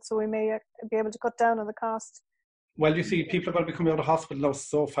result, so we may be able to cut down on the cost. Well, you see, people are going to be coming out of hospital now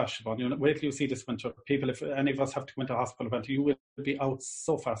so fast, Siobhan. Wait till you see this winter. People, if any of us have to go into hospital, you will be out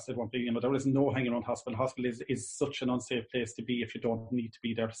so fast it won't be. There is no hanging around hospital. Hospital is such an unsafe place to be if you don't need to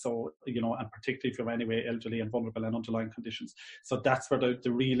be there. So, and particularly if you're anyway elderly and vulnerable and underlying conditions. So that's where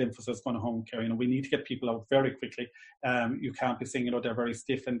the real emphasis is going to home care. We need to get people out very quickly. You can't be saying, they're very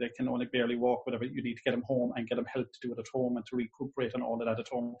stiff and they can only barely walk, whatever. You need to get them home and get them help to do it at home and to recuperate and all of that at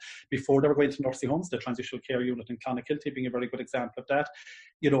home. Before they were going to nursing homes, the transitional care unit in Clonakilty being a very good example of that,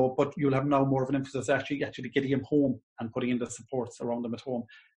 but you'll have now more of an emphasis actually getting them home and putting in the supports around them at home.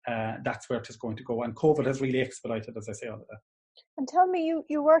 That's where it is going to go. And COVID has really expedited, as I say, all of that. And tell me,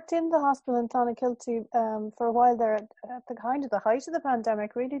 you worked in the hospital in Clonakilty for a while there at the height of the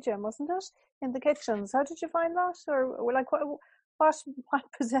pandemic, really, Jim, wasn't it? In the kitchens. How did you find that? Or what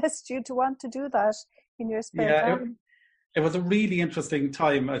possessed you to want to do that in your spare time? It was a really interesting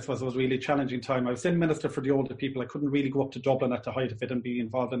time. I suppose it was a really challenging time. I was in Minister for the Older People. I couldn't really go up to Dublin at the height of it and be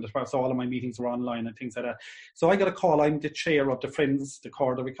involved in it. So all of my meetings were online and things like that. So I got a call. I'm the chair of the Friends, the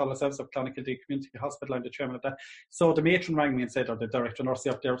Corda, we call ourselves, of Clonakilty Community Hospital. I'm the chairman of that. So the matron rang me and said, or the director nurse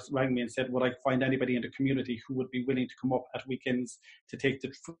up there rang me and said, would I find anybody in the community who would be willing to come up at weekends to take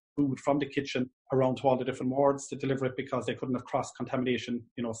the food from the kitchen around to all the different wards to deliver it, because they couldn't have cross-contamination,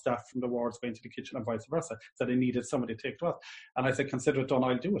 staff from the wards going to the kitchen and vice versa. So they needed somebody to take it off. And I said, consider it done,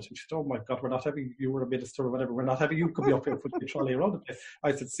 I'll do it. And she said, oh my God, we're not having, you were a minister or whatever, we're not having you come up here and put the trolley around the place.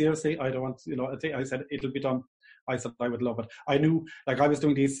 I said, seriously, I don't want, I said, it'll be done. I said, I would love it. I knew, I was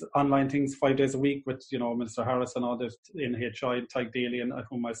doing these online things 5 days a week with, Minister Harris and all this in HI and Tyke Daly, and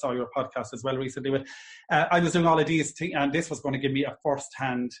whom I saw your podcast as well recently with. I was doing all of these things, and this was going to give me a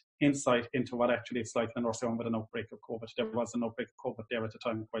first-hand insight into what actually it's like in a nursing home with an outbreak of COVID. There was an outbreak of COVID there at the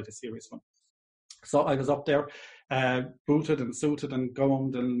time, quite a serious one. So I was up there, booted and suited and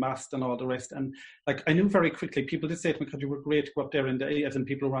gowned and masked and all the rest. And I knew very quickly, people did say to me, because you were great to go up there, as in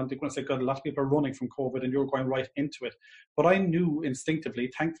people around, they're going to say, God, a lot of people are running from COVID and you're going right into it. But I knew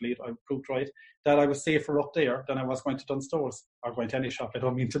instinctively, thankfully, I proved right, that I was safer up there than I was going to Dunstores or going to any shop. I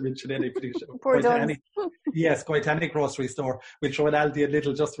don't mean to mention any. Poor Duns. Yes, going to any grocery store. We'll throw an Aldi a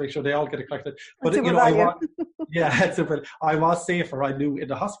little just to make sure they all get it collected. But I was safer, I knew, in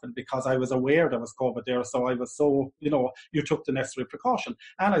the hospital, because I was aware there was COVID there. So I was so, you took the necessary precaution.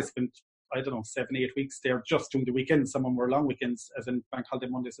 And I spent, 7-8 weeks there just during the weekends. Some of them were long weekends, as in bank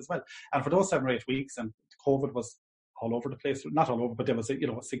holiday Mondays as well. And for those 7 or 8 weeks, and COVID was all over the place, not all over, but there was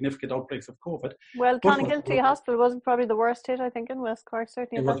significant outbreaks of COVID. Well, Clonakilty Hospital wasn't probably the worst hit, I think, in West Cork,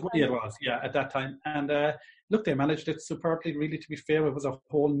 certainly. It was, at that time. And look, they managed it superbly, really, to be fair. It was a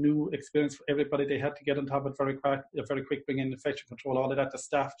whole new experience for everybody. They had to get on top of it very quick, bring in infection control, all of that. The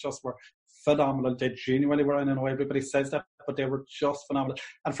staff just were phenomenal. They genuinely were, and I know everybody says that, but they were just phenomenal.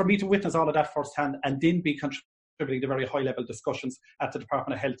 And for me to witness all of that firsthand and then be contributing to very high-level discussions at the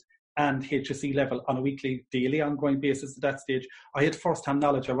Department of Health and HSE level on a weekly, daily, ongoing basis at that stage, I had first-hand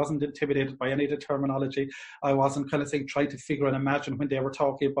knowledge. I wasn't intimidated by any of the terminology. I wasn't trying to figure and imagine when they were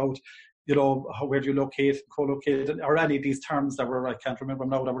talking about, where do you locate, co-locate, or any of these terms that were, I can't remember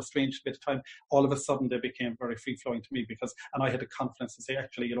now, that were strange at the time. All of a sudden, they became very free-flowing to me, and I had the confidence to say,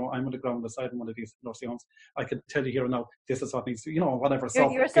 actually, I'm on the ground beside one of these nursing homes. I can tell you here and now, this is what needs to, whatever.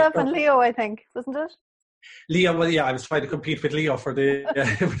 Yourself and Leo, I think, wasn't it? Leo, well, yeah, I was trying to compete with Leo for the,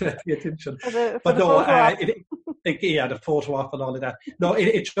 for the attention. For the photo op. Yeah, the photo op and all of that. No,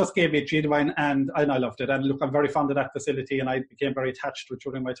 it just gave me a genuine, and I loved it. And look, I'm very fond of that facility, and I became very attached to it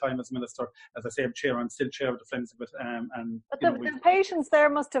during my time as minister. As I say, I'm still chair of the Friends of it. But the patients there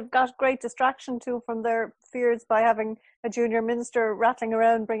must have got great distraction too from their fears by having a junior minister rattling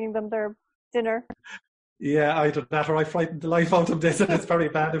around, bringing them their dinner. Yeah, either that or I frightened the life out of this, and it's very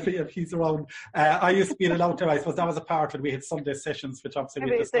bad if he's around. I used to be allowed to, I suppose that was a part when we had Sunday sessions, which obviously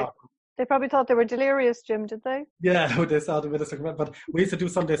we had to stop. They probably thought they were delirious, Jim, did they? Yeah, they saw the minister. But we used to do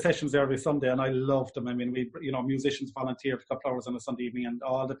Sunday sessions every Sunday, and I loved them. I mean, musicians volunteered a couple of hours on a Sunday evening, and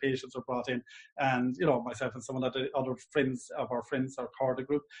all the patients were brought in. And, myself and some of the other friends of our friends, our Corda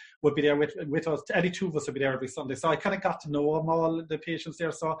group, would be there with us. Any two of us would be there every Sunday. So I kind of got to know them, all the patients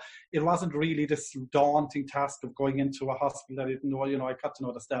there. So it wasn't really this daunting task of going into a hospital that I didn't know. I got to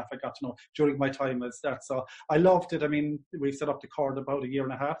know the staff. I got to know during my time as that. So I loved it. I mean, we set up the Corda about a year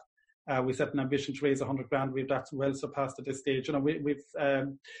and a half. We set an ambition to raise 100 grand. That's well surpassed at this stage. We've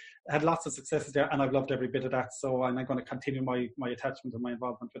had lots of successes there, and I've loved every bit of that. So I'm going to continue my attachment and my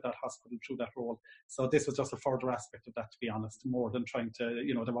involvement with that hospital through that role. So this was just a further aspect of that, to be honest, more than trying to,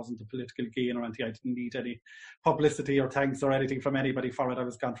 there wasn't a political gain or anything. I didn't need any publicity or thanks or anything from anybody for it. I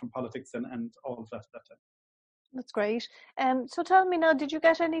was gone from politics and all of that at that time. That's great. So tell me now, did you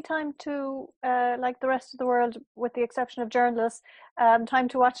get any time to, like the rest of the world, with the exception of journalists, time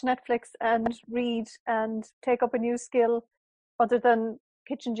to watch Netflix and read and take up a new skill other than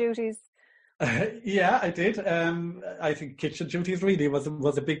kitchen duties? Yeah, I did. I think kitchen duties really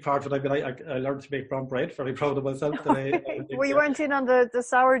was a big part of it. I mean, I learned to make brown bread. Very proud of myself. Well, you weren't in on the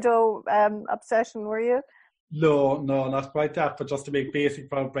sourdough obsession, were you? No, not quite that, but just to make basic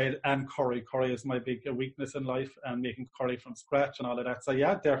brown bread and curry. Curry is my big weakness in life, and making curry from scratch and all of that. So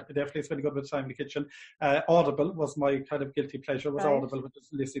yeah, definitely spent a good bit of time in the kitchen. Audible was my kind of guilty pleasure, was right. Audible, with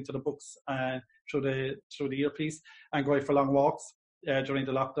just listening to the books through the earpiece and going for long walks during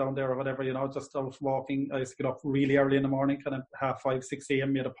the lockdown there or whatever, just out walking. I used to get up really early in the morning, kind of 5:30, 6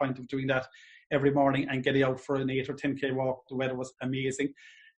 a.m. Made a point of doing that every morning and getting out for an 8 or 10k walk. The weather was amazing.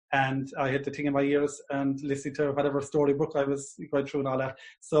 And I had the thing in my ears and listening to whatever storybook I was going through and all that.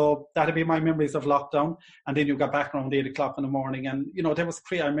 So that'd be my memories of lockdown. And then you got back around 8 o'clock in the morning. And, there was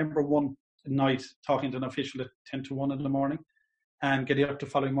I remember one night talking to an official at 10 to 1 in the morning and getting up the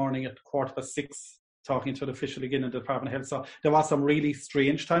following morning at 6:15, talking to an official again in the Department of Health. So there was some really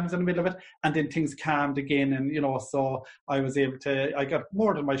strange times in the middle of it. And then things calmed again. And, so I was able to, I got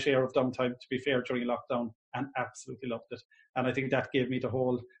more than my share of downtime, to be fair, during lockdown, and absolutely loved it. And I think that gave me the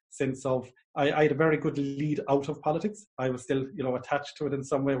whole sense of, I had a very good lead out of politics. I was still, attached to it in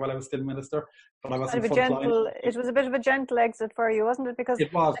some way while I was still minister, but I wasn't It was a bit of a gentle exit for you, wasn't it? Because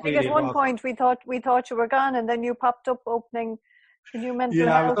it was, I think at one point we thought you were gone, and then you popped up opening the new mental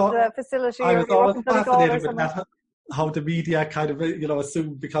health facility. I was always fascinated with that, how the media kind of,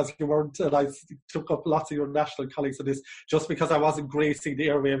 assumed because you weren't, and I took up lots of your national colleagues on this, just because I wasn't gracing the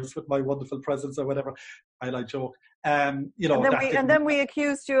airwaves with my wonderful presence or whatever. I joke. And then we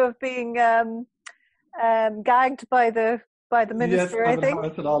accused you of being gagged by the minister, yes, I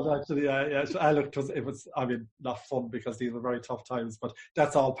think. And all that, actually, yeah. So it was, I mean, not fun because these were very tough times, but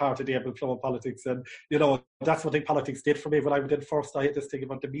that's all part of the ebb and flow of politics. And, that's what I think politics did for me when I did first. I had this thing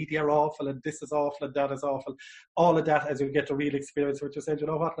about the media are awful and this is awful and that is awful. All of that, as you get the real experience, which you said,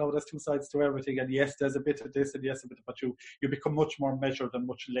 now there's two sides to everything. And yes, there's a bit of this and yes, a bit of, but you become much more measured and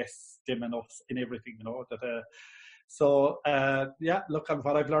much less dim and us in everything, So, look,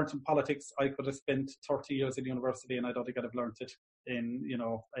 what I've learned in politics, I could have spent 30 years in university and I don't think I'd have learned it in,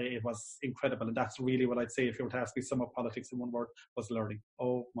 it was incredible. And that's really what I'd say, if you were to ask me sum of politics in one word, was learning.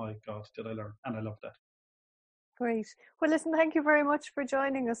 Oh my God, did I learn. And I love that. Great. Well, listen, thank you very much for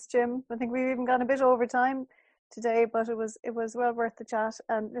joining us, Jim. I think we've even gone a bit over time today, but it was well worth the chat.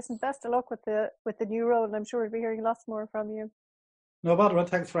 And listen, best of luck with the new role. And I'm sure we'll be hearing lots more from you. No bother,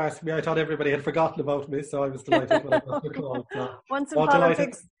 thanks for asking me. I thought everybody had forgotten about me, so I was delighted when I got the call. So. Once in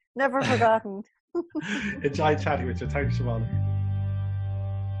politics, never forgotten. Enjoyed chatting with you. Thanks, Siobhan.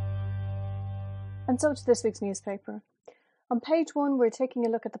 And so to this week's newspaper. On page 1, we're taking a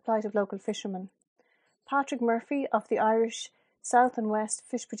look at the plight of local fishermen. Patrick Murphy of the Irish South and West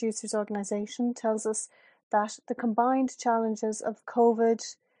Fish Producers Organisation tells us that the combined challenges of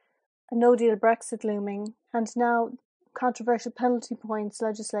COVID, a no-deal Brexit looming, and now controversial penalty points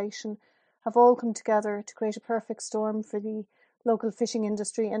legislation have all come together to create a perfect storm for the local fishing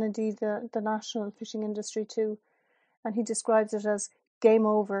industry and indeed the national fishing industry too. And he describes it as game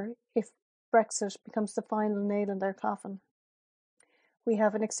over if Brexit becomes the final nail in their coffin. We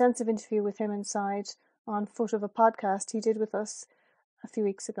have an extensive interview with him inside on foot of a podcast he did with us a few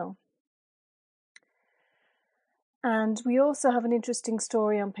weeks ago. And we also have an interesting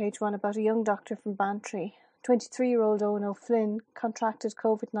story on page 1 about a young doctor from Bantry. 23-year-old Owen O'Flynn contracted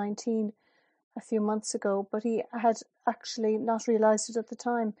COVID-19 a few months ago, but he had actually not realised it at the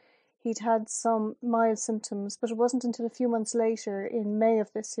time. He'd had some mild symptoms, but it wasn't until a few months later, in May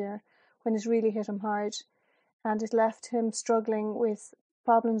of this year, when it really hit him hard. And it left him struggling with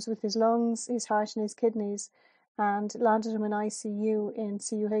problems with his lungs, his heart and his kidneys, and landed him in ICU in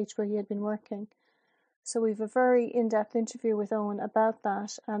CUH where he had been working. So we've a very in-depth interview with Owen about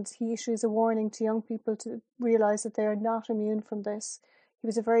that, and he issues a warning to young people to realise that they are not immune from this. He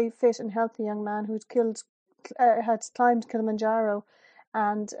was a very fit and healthy young man who had climbed Kilimanjaro,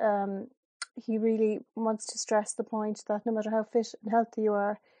 and he really wants to stress the point that no matter how fit and healthy you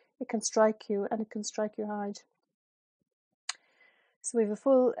are, it can strike you, and it can strike you hard. So we have a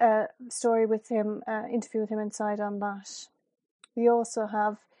full story with him, interview with him inside on that. We also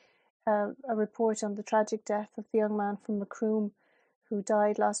have a report on the tragic death of the young man from Macroom who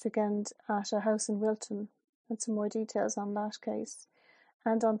died last weekend at a house in Wilton, and some more details on that case.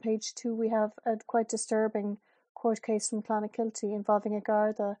 And on page 2 we have a quite disturbing court case from Clonakilty involving a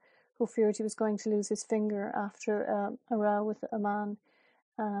Garda who feared he was going to lose his finger after a row with a man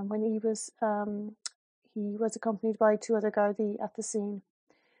when he was accompanied by 2 other Gardaí at the scene.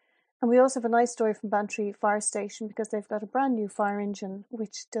 And we also have a nice story from Bantry Fire Station because they've got a brand new fire engine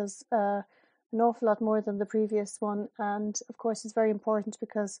which does an awful lot more than the previous one, and of course it's very important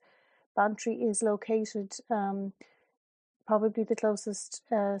because Bantry is located probably the closest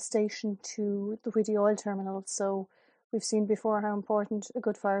station to the Whitty oil terminal, so we've seen before how important a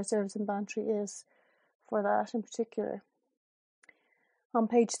good fire service in Bantry is for that in particular. On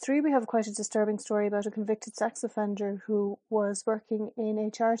page 3 we have quite a disturbing story about a convicted sex offender who was working in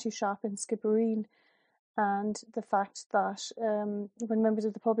a charity shop in Skibbereen, and the fact that when members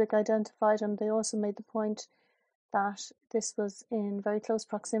of the public identified him, they also made the point that this was in very close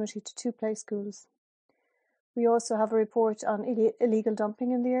proximity to 2 play schools. We also have a report on illegal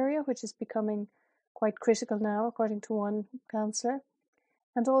dumping in the area, which is becoming quite critical now, according to one councillor,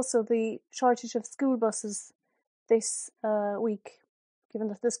 and also the shortage of school buses this week, given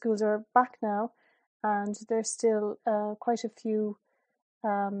that the schools are back now and there's still quite a few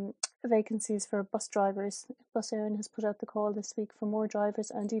vacancies for bus drivers. Bus Éireann has put out the call this week for more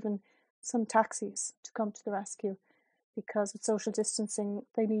drivers and even some taxis to come to the rescue, because with social distancing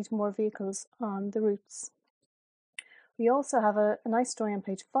they need more vehicles on the routes. We also have a nice story on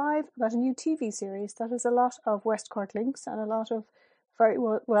page 5 about a new TV series that has a lot of West Cork links and a lot of very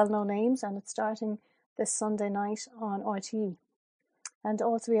well-known names, and it's starting this Sunday night on RTE. And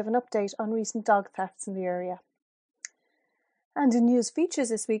also we have an update on recent dog thefts in the area. And in news features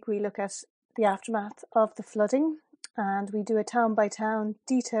this week we look at the aftermath of the flooding, and we do a town-by-town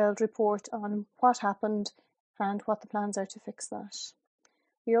detailed report on what happened and what the plans are to fix that.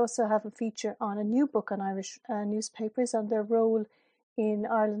 We also have a feature on a new book on Irish newspapers and their role in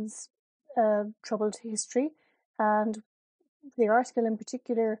Ireland's troubled history, and the article in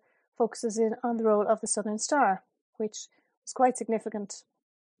particular focuses in on the role of the Southern Star, which was quite significant,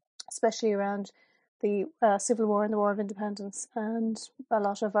 especially around the Civil War and the War of Independence. And a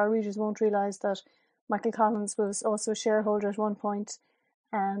lot of our readers won't realise that Michael Collins was also a shareholder at one point,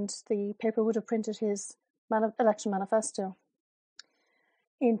 and the paper would have printed his election manifesto.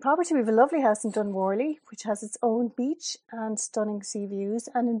 In property, we have a lovely house in Dunworley, which has its own beach and stunning sea views.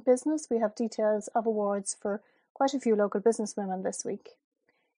 And in business, we have details of awards for quite a few local businesswomen this week.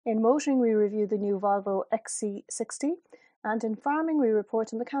 In motoring, we review the new Volvo XC60. And in farming, we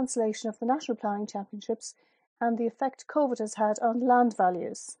report on the cancellation of the National Ploughing Championships and the effect COVID has had on land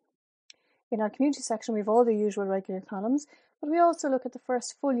values. In our community section, we have all the usual regular columns, but we also look at the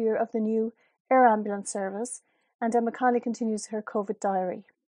first full year of the new air ambulance service, and Emma Conley continues her COVID diary.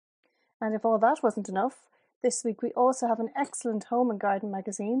 And if all that wasn't enough, this week we also have an excellent home and garden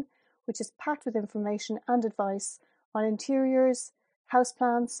magazine, which is packed with information and advice on interiors,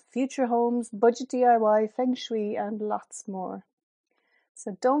 houseplants, future homes, budget DIY, feng shui, and lots more.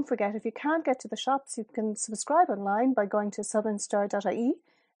 So don't forget, if you can't get to the shops, you can subscribe online by going to southernstar.ie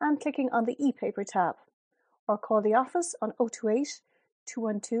and clicking on the e-paper tab, or call the office on 028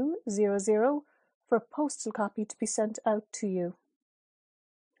 212 00 for a postal copy to be sent out to you.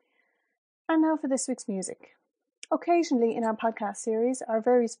 And now for this week's music. Occasionally in our podcast series, our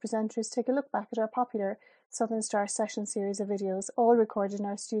various presenters take a look back at our popular Southern Star session series of videos, all recorded in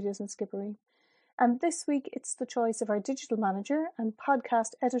our studios in Skibbereen. And this week it's the choice of our digital manager and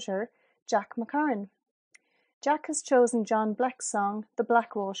podcast editor, Jack McCarran. Jack has chosen John Blek's song, The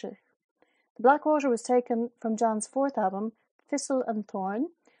Blackwater. The Blackwater was taken from John's fourth album, Thistle and Thorn,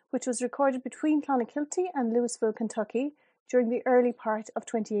 which was recorded between Clonakilty and Louisville, Kentucky during the early part of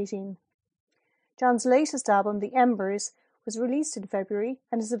 2018. John's latest album, The Embers, was released in February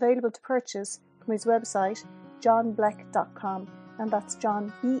and is available to purchase from his website, johnblek.com, and that's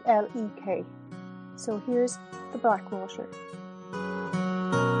John B-L-E-K. So here's The Blackwater.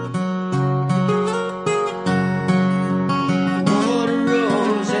 Water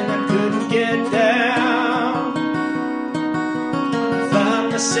rose and I couldn't get down.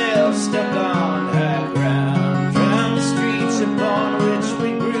 Found myself stuck on high ground. Drowned the streets upon which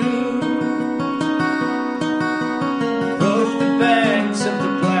we grew. Broke the banks of the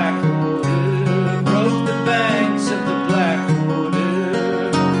Blackwater. Broke the banks of the Blackwater.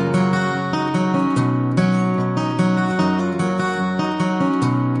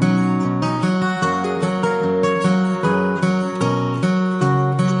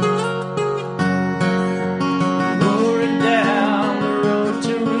 Roaring down the road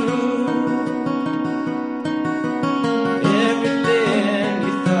to Rue. Everything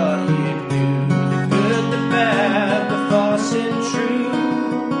you thought you knew, the good, the bad, the false and true.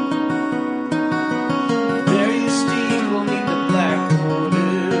 Bury the steeple neath the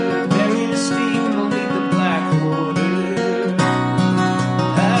Blackwater. Bury the steeple neath the Blackwater.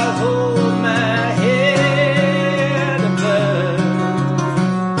 I'll hold my head above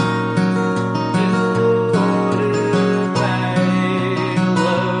the water, my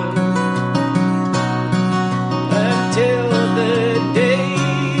love, until the day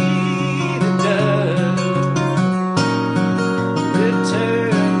the dove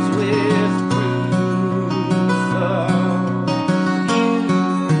returns with proof of you.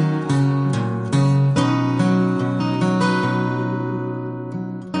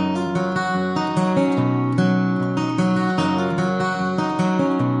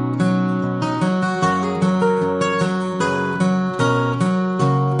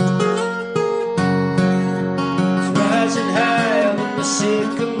 It's rising high on the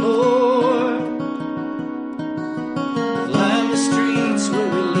sycamore. Climb the streets where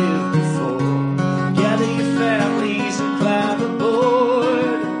we lived before. Gather your families and climb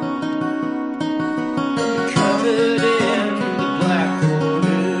aboard. Covered in the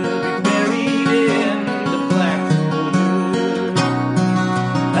Blackwater, be buried in the Blackwater.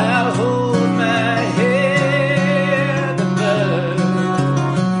 I'll hold my head above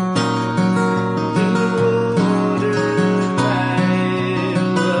the water, my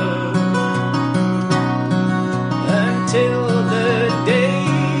love, until the day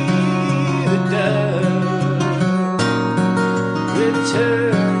the dove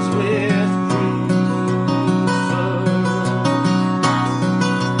returns with proof of.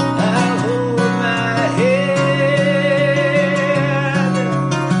 I'll hold my head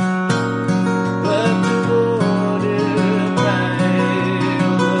above the water, my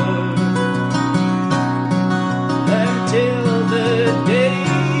love, until the day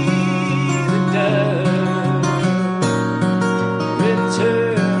the dove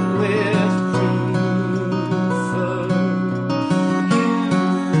return with proof of you.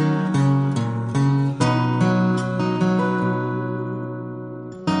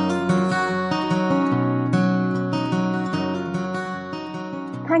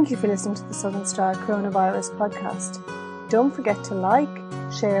 Thank you for listening to the Southern Star Coronavirus podcast. Don't forget to like,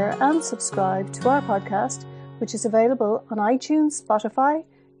 share and subscribe to our podcast, which is available on iTunes, Spotify,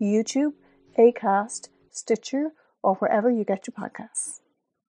 YouTube, Acast, Stitcher, or wherever you get your podcasts.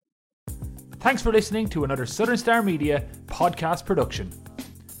 Thanks for listening to another Southern Star Media podcast production.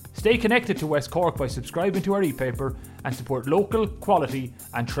 Stay connected to West Cork by subscribing to our e-paper and support local, quality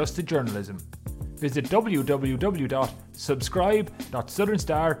and trusted journalism. Visit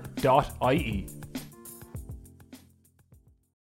www.subscribe.southernstar.ie.